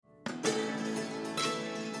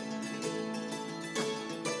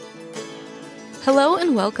Hello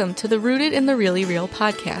and welcome to the Rooted in the Really Real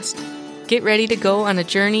podcast. Get ready to go on a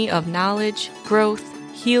journey of knowledge, growth,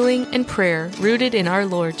 healing, and prayer rooted in our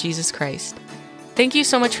Lord Jesus Christ. Thank you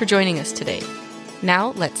so much for joining us today.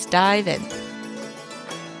 Now let's dive in.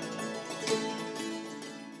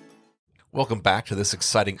 Welcome back to this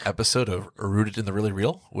exciting episode of Rooted in the Really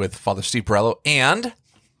Real with Father Steve Borello and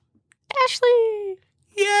Ashley!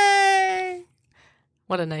 Yay!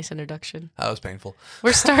 What a nice introduction. That was painful.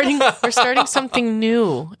 We're starting something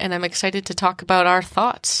new, and I'm excited to talk about our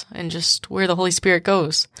thoughts and just where the Holy Spirit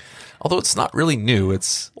goes. Although it's not really new,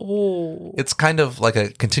 it's kind of like a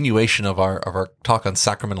continuation of our talk on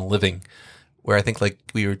sacramental living, where I think like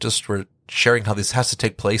we were sharing how this has to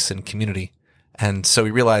take place in community. And so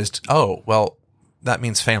we realized, oh, well, that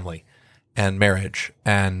means family and marriage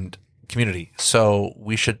and community. So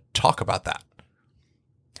we should talk about that.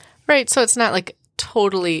 Right. So it's not like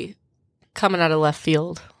totally coming out of left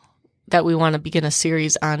field that we want to begin a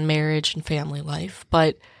series on marriage and family life,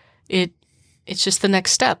 but it's just the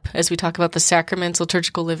next step as we talk about the sacraments,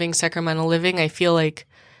 liturgical living, sacramental living. I feel like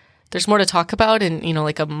there's more to talk about, and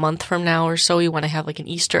like a month from now or so, we want to have like an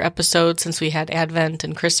Easter episode since we had Advent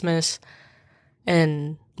and Christmas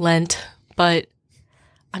and Lent. But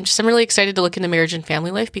I'm really excited to look into marriage and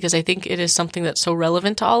family life because I think it is something that's so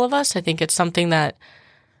relevant to all of us. I think it's something that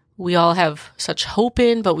we all have such hope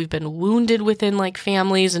in, but we've been wounded within like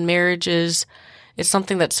families and marriages. It's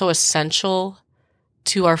something that's so essential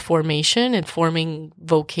to our formation and forming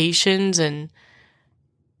vocations and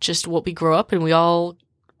just what we grow up in. We all,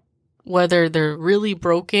 whether they're really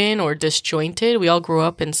broken or disjointed, we all grow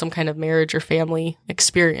up in some kind of marriage or family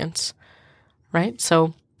experience, right?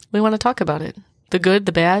 So we want to talk about it. The good,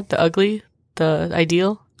 the bad, the ugly, the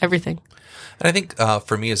ideal, everything. And I think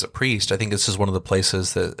for me as a priest, I think this is one of the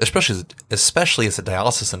places that, especially as a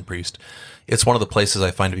diocesan priest, it's one of the places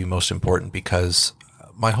I find to be most important because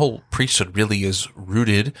my whole priesthood really is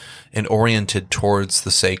rooted and oriented towards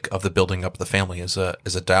the sake of the building up of the family. As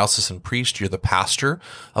a diocesan priest, you're the pastor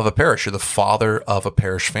of a parish. You're the father of a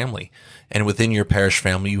parish family. And within your parish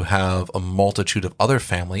family, you have a multitude of other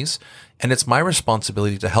families. And it's my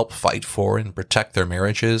responsibility to help fight for and protect their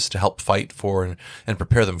marriages, to help fight for and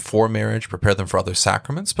prepare them for marriage, prepare them for other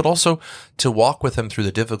sacraments, but also to walk with them through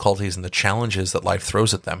the difficulties and the challenges that life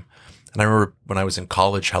throws at them. And I remember when I was in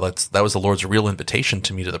college, how that was the Lord's real invitation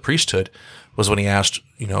to me to the priesthood, was when he asked,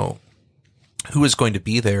 who is going to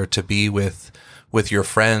be there to be with your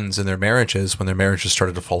friends and their marriages when their marriages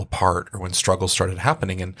started to fall apart or when struggles started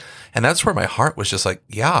happening. And that's where my heart was just like,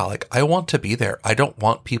 yeah, like I want to be there. I don't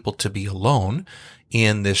want people to be alone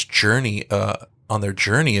in this journey, on their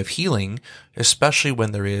journey of healing, especially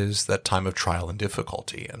when there is that time of trial and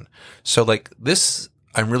difficulty. And so like this,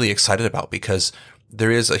 I'm really excited about because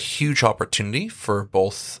there is a huge opportunity for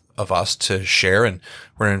both of us to share, and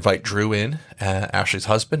we're going to invite Drew in, Ashley's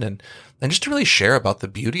husband, and just to really share about the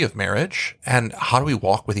beauty of marriage and how do we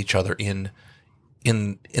walk with each other in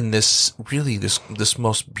this really this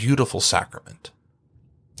most beautiful sacrament.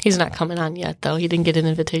 He's not coming on yet, though. He didn't get an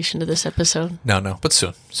invitation to this episode. No, but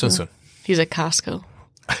soon. He's at Costco,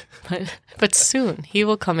 but soon he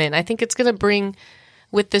will come in. I think it's going to bring,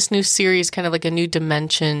 with this new series, kind of like a new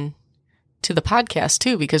dimension to the podcast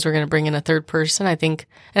too, because we're going to bring in a third person, I think.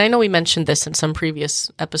 And I know we mentioned this in some previous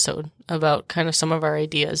episode about kind of some of our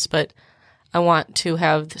ideas, but I want to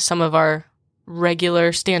have some of our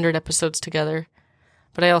regular standard episodes together.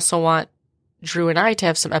 But I also want Drew and I to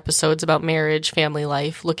have some episodes about marriage, family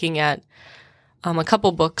life, looking at a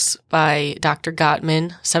couple books by Dr.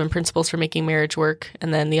 Gottman, 7 Principles for Making Marriage Work.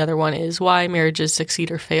 And then the other one is Why Marriages Succeed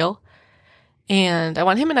or Fail. And I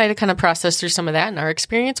want him and I to kind of process through some of that in our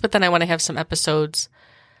experience, but then I want to have some episodes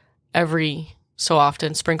every so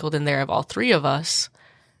often sprinkled in there of all three of us,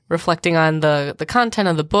 reflecting on the content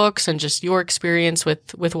of the books and just your experience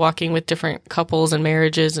with walking with different couples and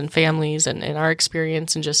marriages and families and our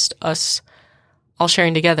experience and just us all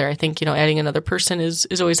sharing together. I think, adding another person is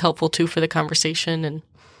always helpful too for the conversation and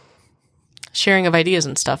sharing of ideas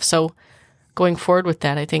and stuff. So going forward with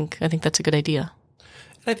that, I think that's a good idea.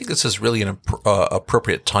 And I think this is really an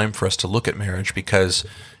appropriate time for us to look at marriage because,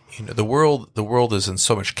 the world is in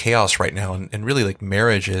so much chaos right now, and really like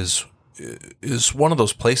marriage is one of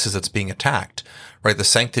those places that's being attacked, right? The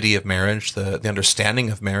sanctity of marriage, the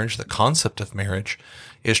understanding of marriage, the concept of marriage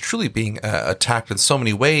is truly being attacked in so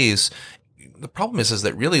many ways. The problem is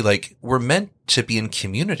that really like we're meant to be in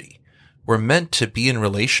community. We're meant to be in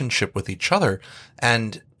relationship with each other,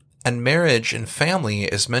 and marriage and family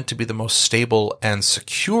is meant to be the most stable and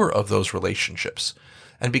secure of those relationships.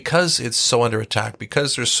 And because it's so under attack,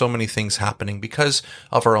 because there's so many things happening, because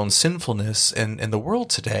of our own sinfulness in the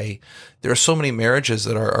world today, there are so many marriages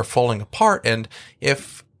that are falling apart. And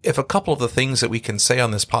if a couple of the things that we can say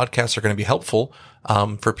on this podcast are going to be helpful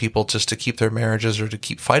for people just to keep their marriages or to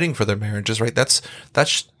keep fighting for their marriages, right?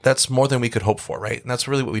 That's more than we could hope for, right? And that's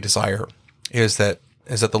really what we desire, is that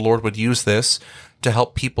the Lord would use this to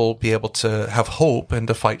help people be able to have hope and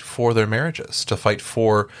to fight for their marriages, to fight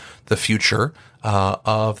for the future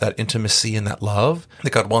of that intimacy and that love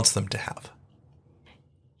that God wants them to have.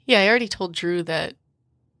 Yeah, I already told Drew that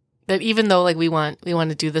even though like we want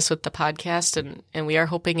to do this with the podcast and we are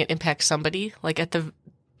hoping it impacts somebody, like at the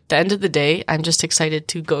end of the day, I'm just excited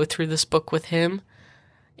to go through this book with him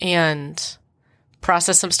and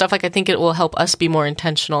process some stuff. Like I think it will help us be more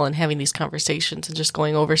intentional in having these conversations and just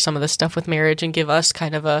going over some of the stuff with marriage and give us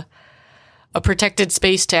kind of a protected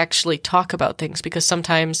space to actually talk about things, because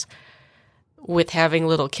sometimes with having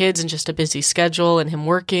little kids and just a busy schedule and him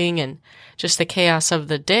working and just the chaos of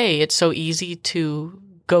the day, it's so easy to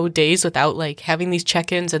go days without like having these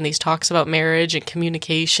check-ins and these talks about marriage and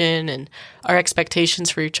communication and our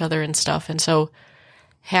expectations for each other and stuff. And so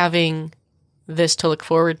having this to look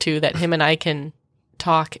forward to, that him and I can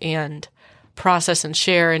talk and process and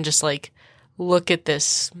share and just like look at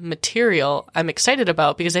this material, I'm excited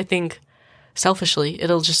about, because I think selfishly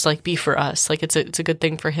it'll just like be for us. Like it's a good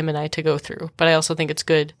thing for him and I to go through. But I also think it's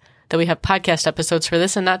good that we have podcast episodes for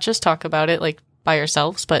this and not just talk about it like by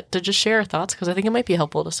ourselves, but to just share our thoughts, because I think it might be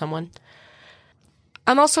helpful to someone.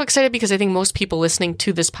 I'm also excited because I think most people listening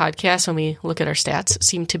to this podcast, when we look at our stats,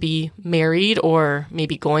 seem to be married or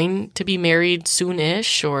maybe going to be married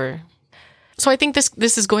soon-ish. So I think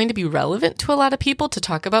this is going to be relevant to a lot of people to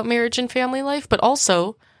talk about marriage and family life, but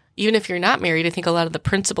also, even if you're not married, I think a lot of the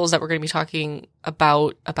principles that we're going to be talking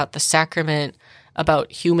about the sacrament,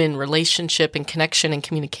 about human relationship and connection and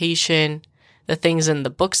communication, the things in the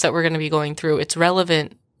books that we're going to be going through, it's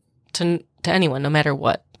relevant to anyone, no matter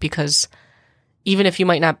what, because even if you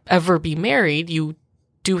might not ever be married, you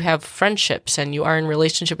do have friendships and you are in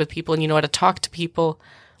relationship with people and you know how to talk to people.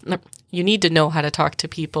 You need to know how to talk to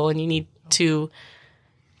people, and you need to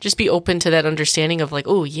just be open to that understanding of like,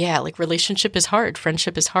 oh yeah, like relationship is hard,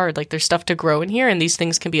 friendship is hard, like there's stuff to grow in here, and these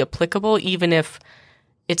things can be applicable even if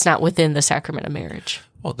it's not within the sacrament of marriage.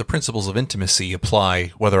 Well, the principles of intimacy apply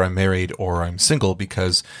whether I'm married or I'm single,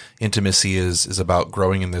 because intimacy is about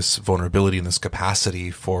growing in this vulnerability and this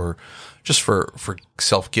capacity for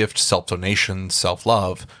self-gift, self-donation,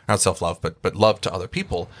 self-love. Not self-love, but love to other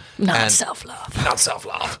people. Not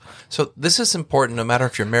self-love. So this is important no matter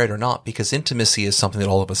if you're married or not, because intimacy is something that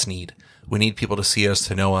all of us need. We need people to see us,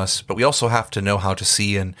 to know us, but we also have to know how to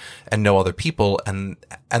see and know other people. And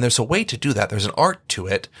there's a way to do that. There's an art to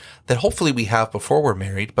it that hopefully we have before we're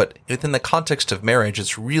married, but within the context of marriage,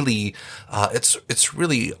 it's really,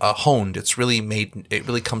 honed. It's really made, it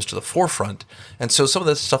really comes to the forefront. And so some of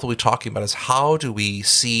the stuff that we're talking about is how do we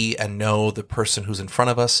see and know the person who's in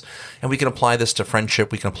front of us? And we can apply this to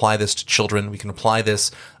friendship. We can apply this to children. We can apply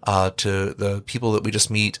this to the people that we just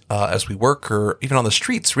meet as we work or even on the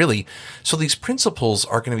streets, really. So these principles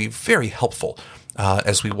are going to be very helpful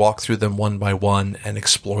as we walk through them one by one and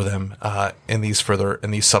explore them in these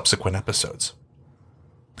subsequent episodes.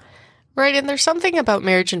 Right, and there's something about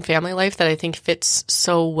marriage and family life that I think fits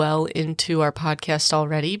so well into our podcast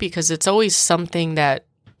already, because it's always something that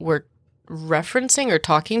we're referencing or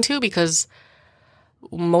talking to, because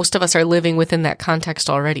most of us are living within that context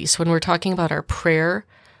already. So when we're talking about our prayer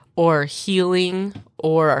or healing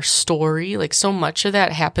or our story, like so much of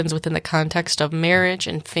that happens within the context of marriage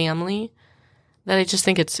and family, that I just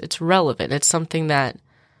think it's relevant. It's something that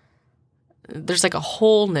there's like a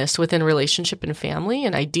wholeness within relationship and family,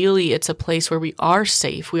 and ideally it's a place where we are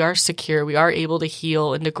safe, we are secure, we are able to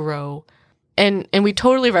heal and to grow. And we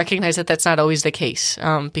totally recognize that that's not always the case,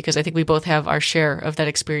 because I think we both have our share of that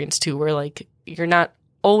experience too, where like you're not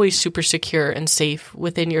always super secure and safe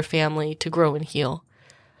within your family to grow and heal.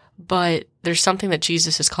 But there's something that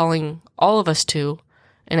Jesus is calling all of us to,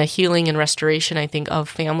 in a healing and restoration, I think, of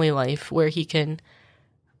family life, where he can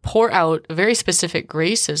pour out very specific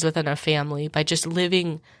graces within a family by just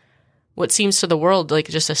living what seems to the world like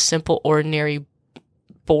just a simple, ordinary,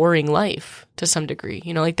 boring life to some degree.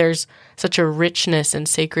 You know, like there's such a richness and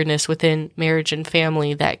sacredness within marriage and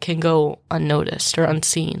family that can go unnoticed or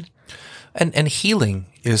unseen. And healing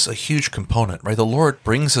is a huge component, right? The Lord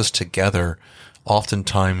brings us together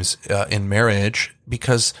oftentimes in marriage,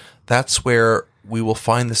 because that's where we will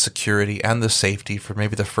find the security and the safety for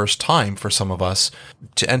maybe the first time for some of us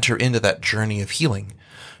to enter into that journey of healing.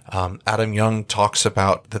 Adam Young talks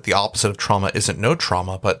about that the opposite of trauma isn't no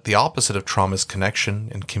trauma, but the opposite of trauma is connection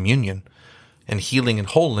and communion. And healing and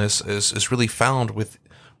wholeness is really found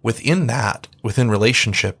within that, within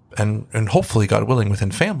relationship, and hopefully, God willing,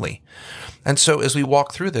 within family. And so as we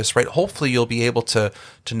walk through this, right, hopefully you'll be able to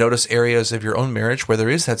notice areas of your own marriage where there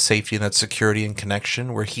is that safety and that security and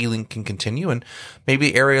connection, where healing can continue, and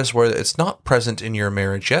maybe areas where it's not present in your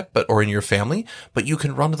marriage yet, or in your family, but you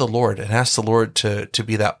can run to the Lord and ask the Lord to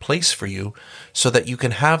be that place for you so that you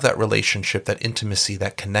can have that relationship, that intimacy,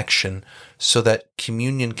 that connection, so that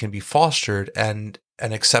communion can be fostered and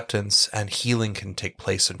acceptance and healing can take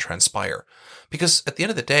place and transpire. Because at the end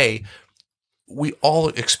of the day, we all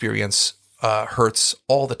experience hurts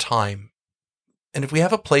all the time. And if we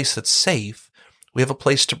have a place that's safe, we have a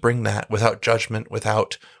place to bring that without judgment,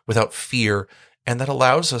 without fear. And that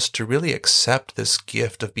allows us to really accept this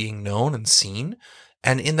gift of being known and seen.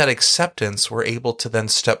 And in that acceptance, we're able to then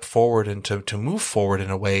step forward and to move forward in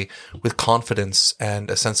a way with confidence and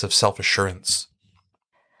a sense of self-assurance.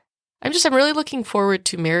 I'm really looking forward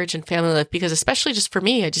to marriage and family life because, especially just for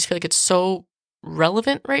me, I just feel like it's so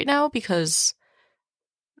relevant right now because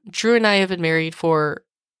Drew and I have been married for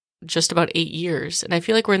just about 8 years. And I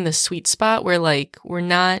feel like we're in this sweet spot where we're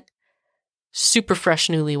not super fresh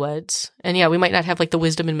newlyweds. And yeah, we might not have the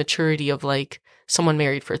wisdom and maturity of someone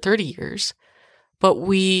married for 30 years, but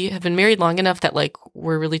we have been married long enough that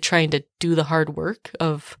we're really trying to do the hard work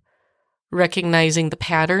of recognizing the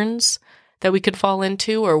patterns that we could fall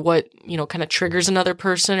into, or what, kind of triggers another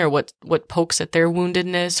person, or what pokes at their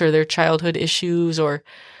woundedness or their childhood issues, or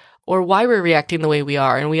why we're reacting the way we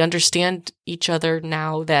are. And we understand each other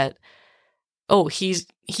now that, oh, he's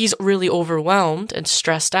really overwhelmed and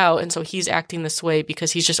stressed out, and so he's acting this way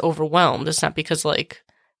because he's just overwhelmed. It's not because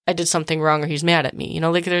I did something wrong or he's mad at me.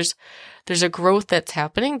 There's a growth that's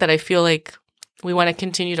happening that I feel like we want to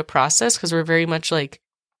continue to process because we're very much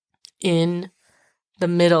in the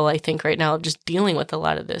middle, I think, right now of just dealing with a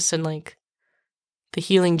lot of this and the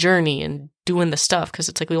healing journey and doing the stuff, because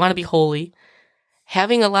it's we want to be holy.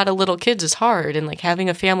 Having a lot of little kids is hard, and having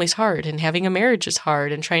a family's hard, and having a marriage is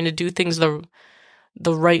hard, and trying to do things the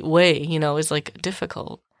right way, is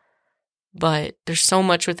difficult. But there's so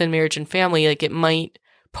much within marriage and family, it might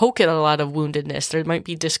poke at a lot of woundedness. There might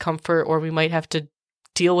be discomfort, or we might have to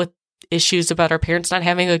deal with issues about our parents not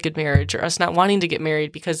having a good marriage, or us not wanting to get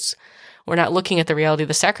married because we're not looking at the reality of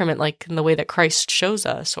the sacrament in the way that Christ shows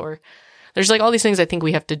us. Or there's all these things I think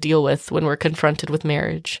we have to deal with when we're confronted with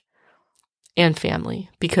marriage and family,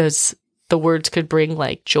 because the words could bring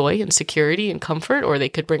joy and security and comfort, or they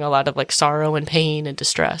could bring a lot of sorrow and pain and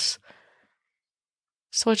distress.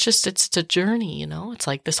 So it's a journey, it's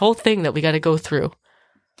this whole thing that we got to go through.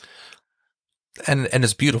 And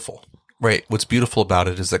it's beautiful, right? What's beautiful about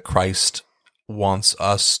it is that Christ wants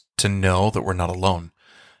us to know that we're not alone.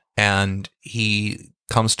 And he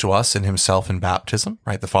comes to us in himself in baptism,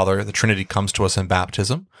 right? The Father, the Trinity comes to us in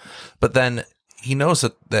baptism. But then he knows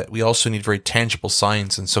that we also need very tangible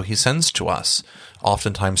signs. And so he sends to us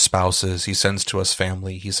oftentimes spouses, he sends to us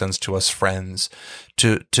family, he sends to us friends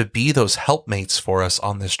to be those helpmates for us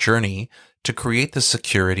on this journey, to create the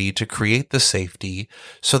security, to create the safety,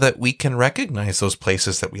 so that we can recognize those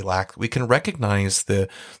places that we lack. We can recognize the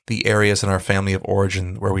areas in our family of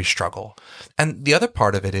origin where we struggle. And the other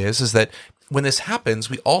part of it is that when this happens,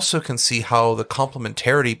 we also can see how the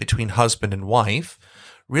complementarity between husband and wife,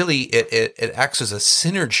 really it acts as a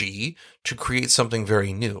synergy to create something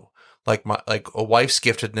very new. Like a wife's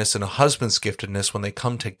giftedness and a husband's giftedness, when they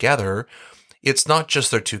come together, it's not just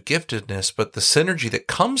their two giftedness, but the synergy that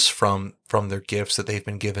comes from their gifts that they've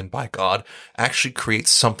been given by God actually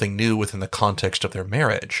creates something new within the context of their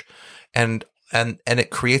marriage. And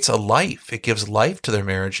it creates a life. It gives life to their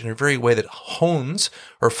marriage in a very way that hones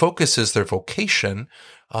or focuses their vocation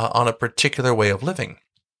on a particular way of living.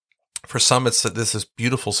 For some, it's this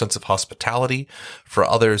beautiful sense of hospitality. For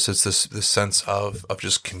others, it's this sense of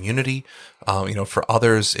just community. For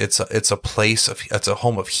others, it's a place it's a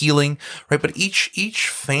home of healing, right? But each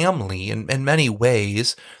family, in many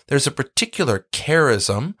ways, there's a particular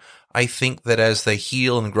charism. I think that as they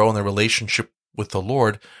heal and grow in their relationship with the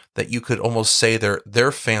Lord, that you could almost say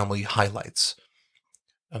their family highlights.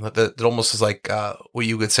 And that almost is what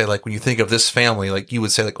you would say, when you think of this family, you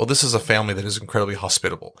would say, oh, this is a family that is incredibly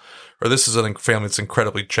hospitable, or this is a family that's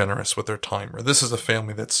incredibly generous with their time, or this is a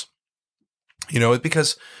family that's,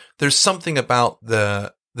 because there's something about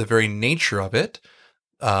the very nature of it,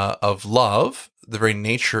 of love, the very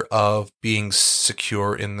nature of being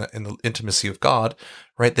secure in the intimacy of God,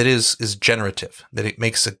 right? That is generative, that it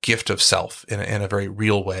makes a gift of self in a very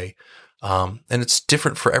real way. And it's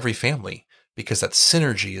different for every family. because that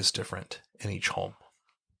synergy is different in each home.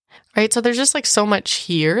 Right. So there's just like so much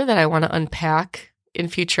here that I want to unpack in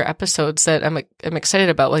future episodes that I'm excited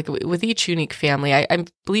about. Like with each unique family, I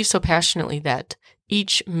believe so passionately that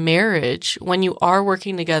each marriage, when you are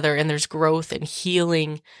working together and there's growth and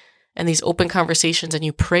healing and these open conversations and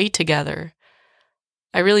you pray together,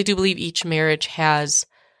 I really do believe each marriage has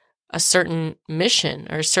a certain mission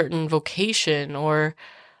or a certain vocation or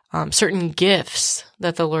certain gifts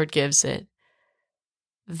that the Lord gives it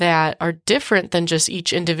that are different than just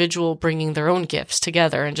each individual bringing their own gifts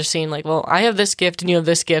together and just saying like, well, I have this gift and you have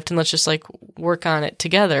this gift and let's just like work on it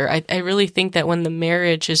together. I really think that when the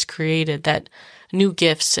marriage is created, that new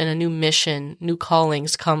gifts and a new mission, new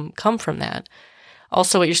callings come from that.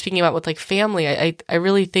 Also, what you're speaking about with like family, I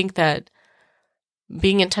really think that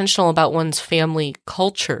being intentional about one's family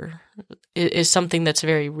culture is something that's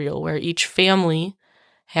very real, where each family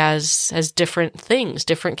has different things,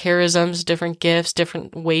 different charisms, different gifts,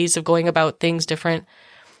 different ways of going about things, different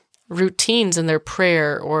routines in their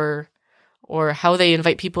prayer or how they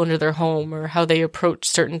invite people into their home or how they approach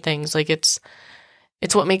certain things. Like it's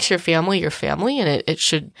what makes your family, and it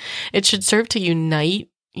should serve to unite,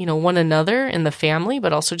 one another in the family,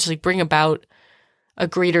 but also just like bring about a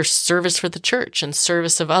greater service for the church and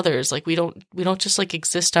service of others. Like we don't just like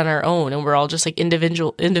exist on our own and we're all just like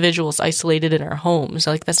individuals isolated in our homes.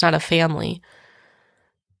 Like that's not a family.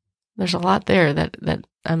 There's a lot there that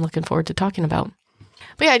I'm looking forward to talking about.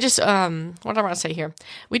 But yeah, I just, what do I want to say here?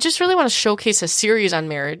 We just really want to showcase a series on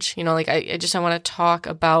marriage. I want to talk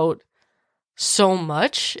about so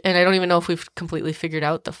much, and I don't even know if we've completely figured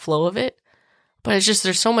out the flow of it, but it's just,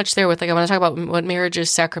 there's so much there with, like, I want to talk about what marriage is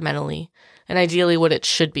sacramentally and ideally what it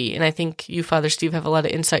should be. And I think you, Father Steve, have a lot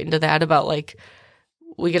of insight into that about, like,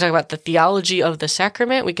 we can talk about the theology of the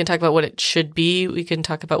sacrament. We can talk about what it should be. We can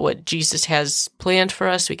talk about what Jesus has planned for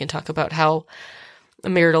us. We can talk about how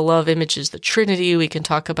marital love images the Trinity. We can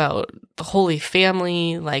talk about the Holy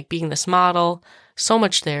Family, like being this model. So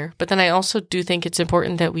much there. But then I also do think it's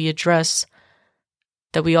important that we address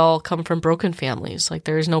that we all come from broken families. Like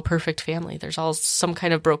there is no perfect family. There's all some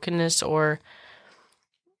kind of brokenness or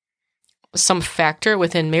some factor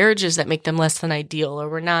within marriages that make them less than ideal, or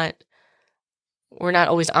we're not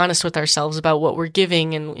always honest with ourselves about what we're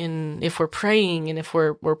giving and if we're praying and if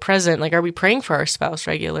we're present. Like, are we praying for our spouse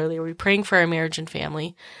regularly? Are we praying for our marriage and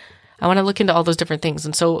family? I want to look into all those different things.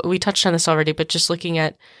 And so we touched on this already, but just looking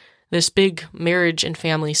at this big marriage and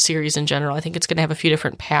family series in general, I think it's going to have a few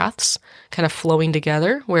different paths kind of flowing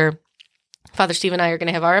together, where Father Steve and I are going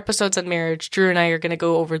to have our episodes on marriage. Drew and I are going to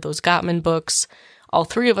go over those Gottman books. All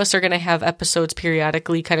three of us are going to have episodes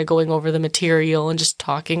periodically kind of going over the material and just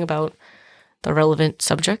talking about the relevant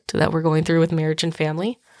subject that we're going through with marriage and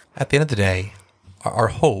family. At the end of the day, our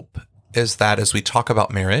hope is that as we talk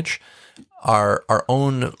about marriage, our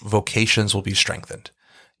own vocations will be strengthened.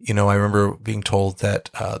 I remember being told that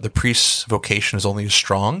the priest's vocation is only as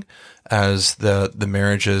strong as the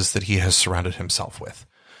marriages that he has surrounded himself with,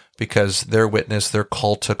 because their witness, their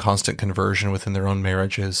call to constant conversion within their own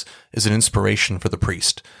marriages is an inspiration for the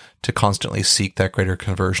priest to constantly seek that greater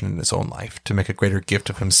conversion in his own life, to make a greater gift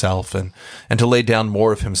of himself and to lay down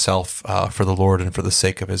more of himself for the Lord and for the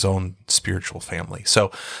sake of his own spiritual family.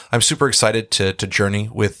 So I'm super excited to journey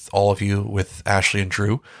with all of you, with Ashley and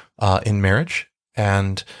Drew, in marriage.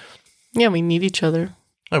 And yeah, we need each other.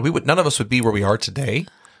 None of us would be where we are today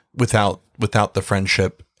without the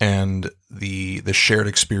friendship and the shared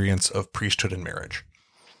experience of priesthood and marriage.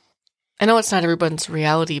 I know it's not everyone's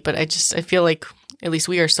reality, but I feel like at least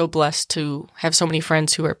we are so blessed to have so many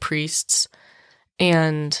friends who are priests,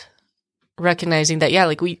 and recognizing that, yeah,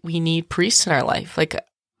 like we need priests in our life. Like,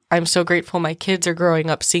 I'm so grateful my kids are growing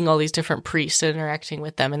up seeing all these different priests and interacting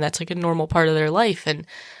with them, and that's like a normal part of their life. And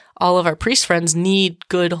all of our priest friends need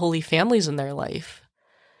good, holy families in their life.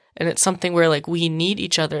 And it's something where, like, we need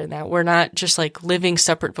each other in that. We're not just, like, living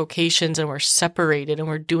separate vocations and we're separated and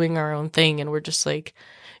we're doing our own thing and we're just, like,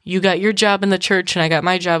 you got your job in the church and I got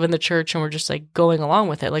my job in the church and we're just, like, going along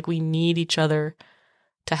with it. Like, we need each other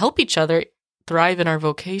to help each other thrive in our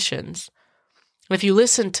vocations. If you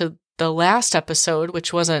listen to the last episode,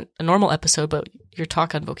 which wasn't a normal episode, but your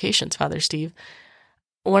talk on vocations, Father Steve,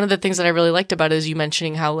 one of the things that I really liked about it is you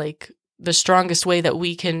mentioning how, like, the strongest way that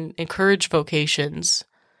we can encourage vocations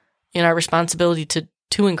in our responsibility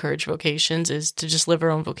to encourage vocations is to just live our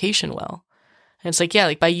own vocation well. And it's like, yeah,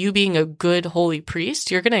 like by you being a good holy priest,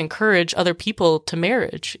 you're going to encourage other people to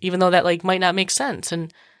marriage, even though that like might not make sense.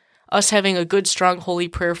 And us having a good, strong, holy,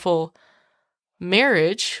 prayerful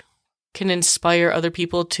marriage can inspire other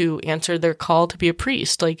people to answer their call to be a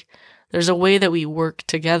priest. Like, there's a way that we work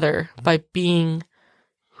together by being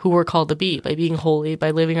who we're called to be by being holy,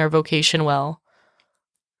 by living our vocation well.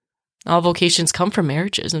 All vocations come from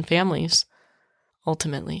marriages and families,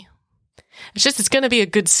 ultimately. It's going to be a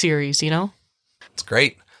good series, It's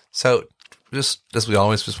great. So just as we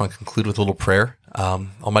always just want to conclude with a little prayer.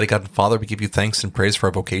 Almighty God and Father, we give you thanks and praise for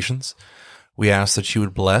our vocations. We ask that you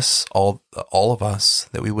would bless all of us,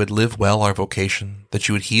 that we would live well our vocation, that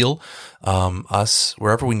you would heal us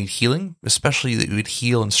wherever we need healing, especially that you would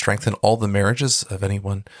heal and strengthen all the marriages of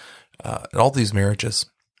anyone, all these marriages,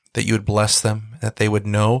 that you would bless them, that they would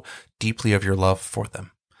know deeply of your love for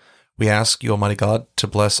them. We ask you, Almighty God, to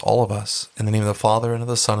bless all of us. In the name of the Father, and of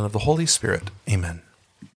the Son, and of the Holy Spirit. Amen.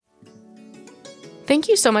 Thank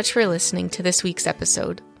you so much for listening to this week's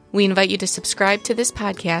episode. We invite you to subscribe to this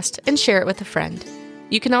podcast and share it with a friend.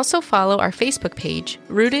 You can also follow our Facebook page,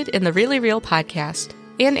 Rooted in the Really Real Podcast,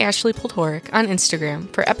 and Ashley Poltoric on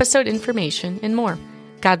Instagram for episode information and more.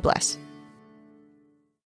 God bless.